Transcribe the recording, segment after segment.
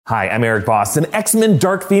Hi, I'm Eric Voss, and X-Men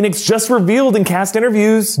Dark Phoenix just revealed in cast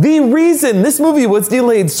interviews the reason this movie was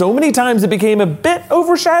delayed so many times it became a bit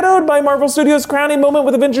overshadowed by Marvel Studios' crowning moment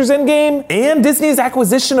with Avengers Endgame, and Disney's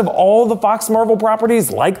acquisition of all the Fox Marvel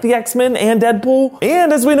properties like the X-Men and Deadpool,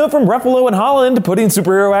 and as we know from Ruffalo and Holland, putting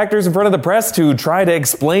superhero actors in front of the press to try to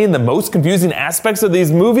explain the most confusing aspects of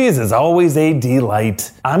these movies is always a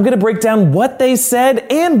delight. I'm gonna break down what they said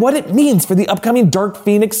and what it means for the upcoming Dark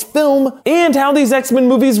Phoenix film, and how these X-Men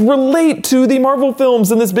movies relate to the Marvel films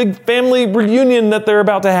and this big family reunion that they're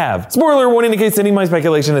about to have. Spoiler warning in case any of my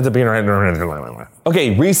speculation ends up being right.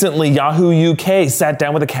 Okay, recently Yahoo UK sat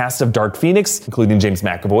down with a cast of Dark Phoenix, including James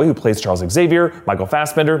McAvoy, who plays Charles Xavier, Michael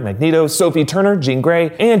Fassbender, Magneto, Sophie Turner, Jean Grey,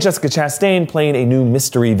 and Jessica Chastain playing a new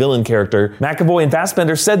mystery villain character. McAvoy and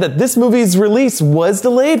Fassbender said that this movie's release was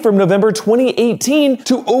delayed from November 2018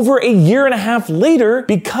 to over a year and a half later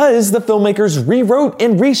because the filmmakers rewrote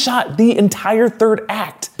and reshot the entire third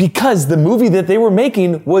act, because the movie that they were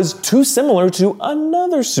making was too similar to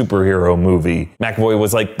another superhero movie. McAvoy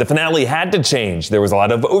was like, the finale had to change. There was a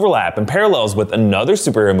lot of overlap and parallels with another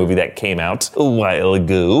superhero movie that came out a while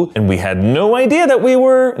ago, and we had no idea that we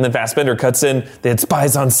were. And then Fassbender cuts in, they had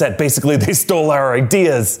spies on set. Basically, they stole our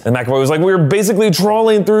ideas. And McAvoy was like, we were basically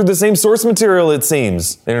trawling through the same source material, it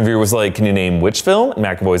seems. The interviewer was like, can you name which film? And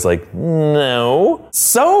McAvoy's like, no.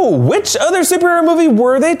 So, which other superhero movie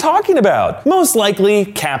were they talking about? Most likely,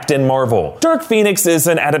 Captain Marvel. Dark Phoenix is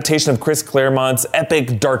an adaptation of Chris Claremont's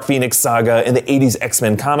epic Dark Phoenix saga in the 80s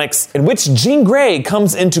X-Men comics, in which Jean Grey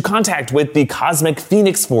comes into contact with the cosmic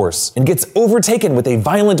Phoenix Force and gets overtaken with a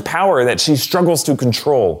violent power that she struggles to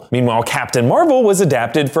control. Meanwhile, Captain Marvel was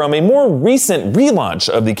adapted from a more recent relaunch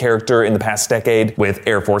of the character in the past decade, with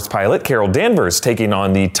Air Force pilot Carol Danvers taking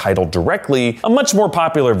on the title directly, a much more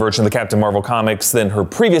popular version of the Captain Marvel comics than her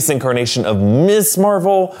previous incarnation of Ms.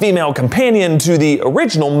 Marvel, female companion to the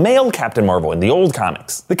original male Captain Marvel in the old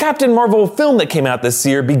comics. The Captain Marvel film that came out this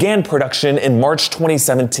year began production in March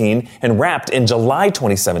 2017 and wrapped in July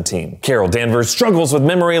 2017. Carol Danvers struggles with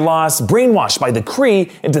memory loss, brainwashed by the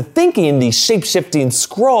Kree into thinking the shape-shifting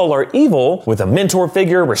Skrull are evil, with a mentor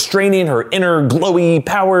figure restraining her inner glowy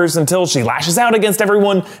powers until she lashes out against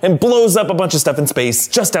everyone and blows up a bunch of stuff in space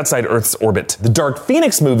just outside Earth's orbit. The Dark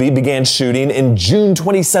Phoenix movie began shooting in June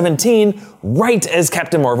 2017, right as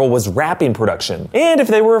Captain Marvel was wrapping production. And if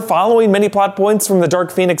they were following many plot points from the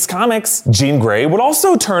Dark Phoenix comics, Jean Grey would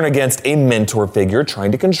also turn against a mentor figure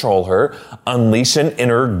trying to control her, unleash an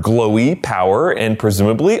inner glowy power, and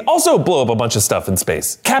presumably also blow up a bunch of stuff in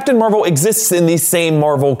space. Captain Marvel exists in the same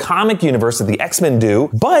Marvel comic universe that the X-Men do,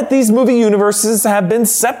 but these movie universes have been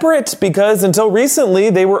separate because until recently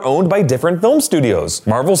they were owned by different film studios.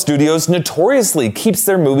 Marvel Studios notoriously keeps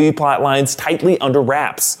their movie plot lines tightly under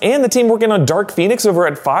wraps, and the team working on Dark Phoenix over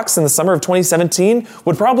at Fox in the summer of 2017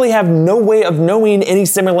 would probably have no way of knowing any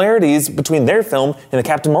similarities between their film and the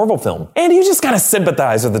Captain Marvel film. And you just gotta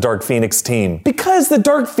sympathize with the Dark Phoenix team, because the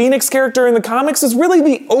Dark Phoenix character in the comics is really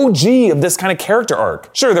the OG of this kind of character arc.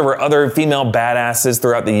 Sure, there were other female badasses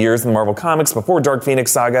throughout the years in the Marvel comics before Dark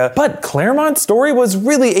Phoenix saga, but Claremont's story was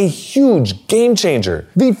really a huge game changer.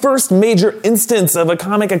 The first major instance of a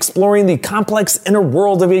comic exploring the complex inner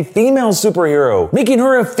world of a female superhero, making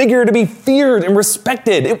her a figure to be feared and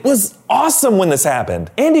respected. It was awesome when this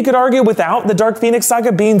happened. And you could argue without the Dark Phoenix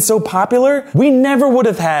saga being so popular, we never would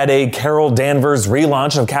have had a Carol Danvers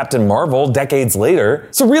relaunch of Captain Marvel decades later.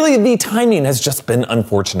 So really, the timing has just been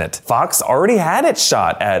unfortunate. Fox already had its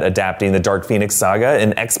shot at adapting the Dark Phoenix saga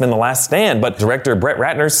in X-Men The Last Stand, but director Brett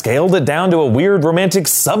Ratner scaled it down to a weird romantic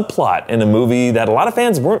subplot in a movie that a lot of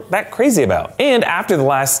fans weren't that crazy about. And after The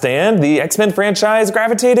Last Stand, the X-Men franchise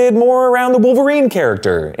gravitated more around the Wolverine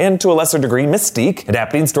character, and to a lesser degree Mystique,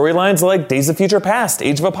 adapting storylines like Days of Future Past,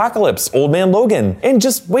 Age of Apocalypse, Old Man Logan, and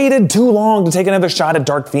just waited too long to take another shot at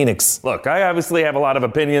Dark Phoenix. Look, I obviously have a lot of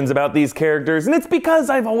opinions about these characters, and it's because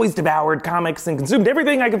I've always devoured comics and consumed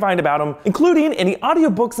everything I can find about them, including any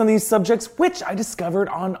audiobooks on these subjects, which I discovered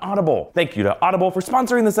on Audible. Thank you to Audible for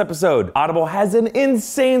sponsoring this episode. Audible has an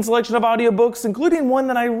insane selection of audiobooks, including one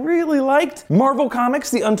that I really liked, Marvel Comics: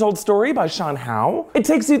 The Untold Story by Sean Howe. It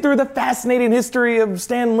takes you through the fascinating history of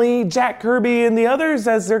Stan Lee, Jack Kirby, and the others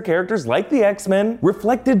as their characters like the X-Men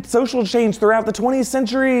reflected social change throughout the 20th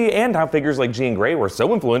century and how figures like Jean Grey were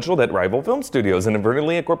so influential that rival film studios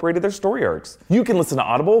inadvertently incorporated their story arcs. You can listen to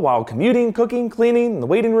Audible while commuting, cooking, cleaning, in the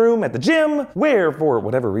waiting room, at the gym, where, for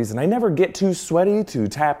whatever reason, I never get too sweaty to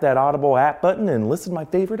tap that Audible app button and listen to my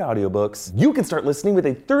favorite audiobooks. You can start listening with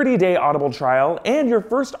a 30-day Audible trial, and your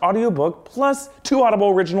first audiobook plus 2 Audible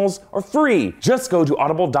originals are free. Just go to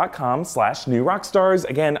audible.com/newrockstars.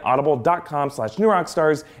 Again,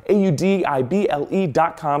 audible.com/newrockstars. A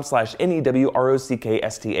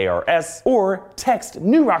audible.com/NEWROCKSTARS, or text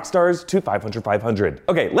New Rockstars to 500-500.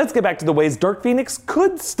 Okay, let's get back to the ways Dark Phoenix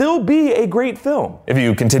could still be a great film. If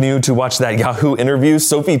you continue to watch that Yahoo interview,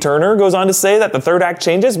 Sophie Turner goes on to say that the third act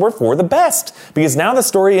changes were for the best, because now the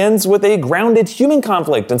story ends with a grounded human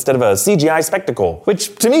conflict instead of a CGI spectacle,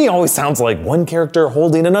 which to me always sounds like one character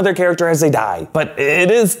holding another character as they die. But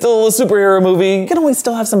it is still a superhero movie. You can always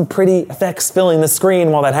still have some pretty effects filling the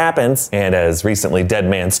screen while that happens. And as recently Dead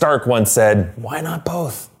Man Stark once said, why not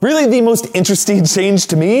both? Really, the most interesting change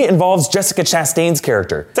to me involves Jessica Chastain's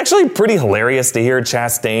character. It's actually pretty hilarious to hear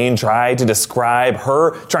Chastain try to describe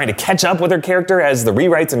her trying to catch up with her character as the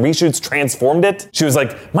rewrites and reshoots transformed it. She was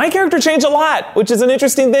like, my character changed a lot, which is an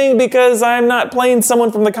interesting thing because I'm not playing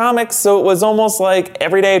someone from the comics, so it was almost like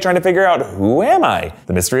every day trying to figure out, who am I?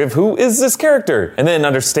 The mystery of who is this character? And then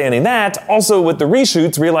understanding that, also with the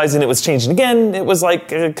reshoots, realizing it was changing again, it was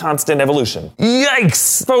like a constant evolution.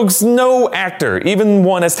 Yikes! Folks, no actor, even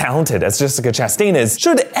one as talented as Jessica Chastain is,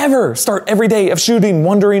 should ever start every day of shooting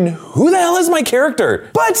wondering, who the hell is my character?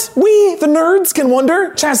 But we, the nerds, can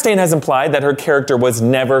wonder. Chastain has implied that her character was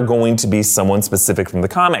never going to be someone specific from the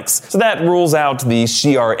comics. So that rules out the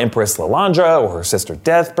Shi'ar Empress Lilandra or her sister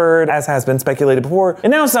Deathbird, as has been speculated before.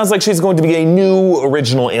 And now it sounds like she's going to be a new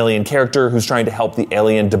original alien character who's trying to help the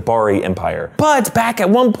alien Dabari Empire. But back at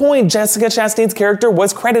one point, Jessica Chastain's character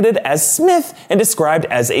was credited as Smith and described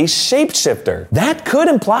as a shapeshifter. That could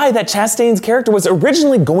imply that Chastain's character was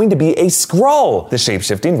originally going to be a Skrull, the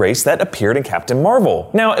shapeshifting race that appeared in Captain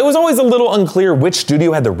Marvel. Now, it was always a little unclear which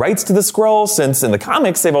studio had the rights to the Skrull, since in the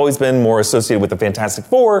comics they've always been more associated with the Fantastic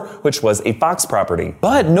Four, which was a Fox property.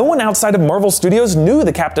 But no one outside of Marvel Studios knew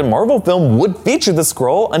the Captain Marvel film would feature the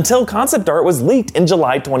Skrull until concept art was leaked in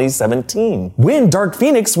July 2017, when Dark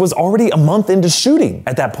Phoenix was already a month into shooting.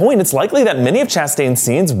 At that point, it's likely that many of Chastain's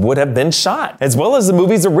scenes would have been shot, as well as the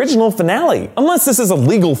movie's original finale. Unless this is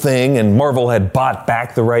a legal thing and Marvel had bought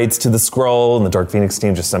back the rights to the Skrull and the Dark Phoenix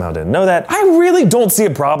team just somehow didn't know that, I really don't see a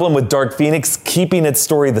problem with Dark Phoenix keeping its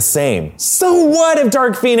story the same. So what if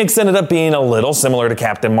Dark Phoenix ended up being a little similar to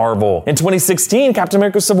Captain Marvel? In 2016, Captain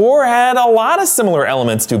America Civil War had a lot of similar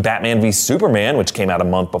elements to Batman v Superman, which came out a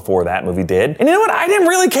month before that movie did. And you know what? I didn't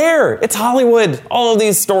really care. It's Hollywood. All of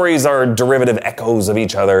these stories are derivative echoes of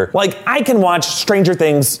each other. Like, I can watch Stranger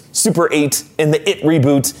Things, Super 8, and the It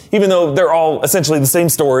reboot, even though they're all essentially the same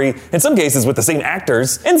story, in some cases with the same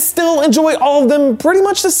actors, and still enjoy all of them pretty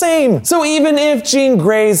much the same. So even if Jean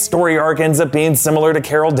Grey's story arc ends up being similar to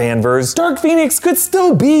Carol Danvers, Dark Phoenix could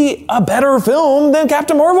still be a better film than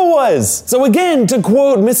Captain Marvel was. So again, to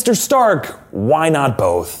quote Mr. Stark, why not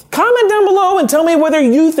both? Comment down below and tell me whether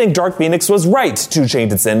you think Dark Phoenix was right to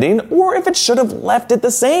change its ending, or if it should have left it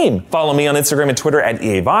the same. Follow me on Instagram and Twitter at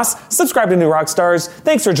EAVoss. Subscribe to New Rockstars.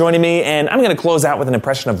 Thanks for joining me, and I'm gonna close out with an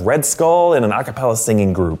impression of Red Skull in an a cappella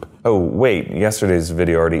singing group. Oh wait, yesterday's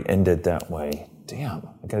video already ended that way. Damn,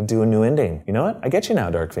 I gotta do a new ending. You know what? I get you now,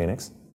 Dark Phoenix.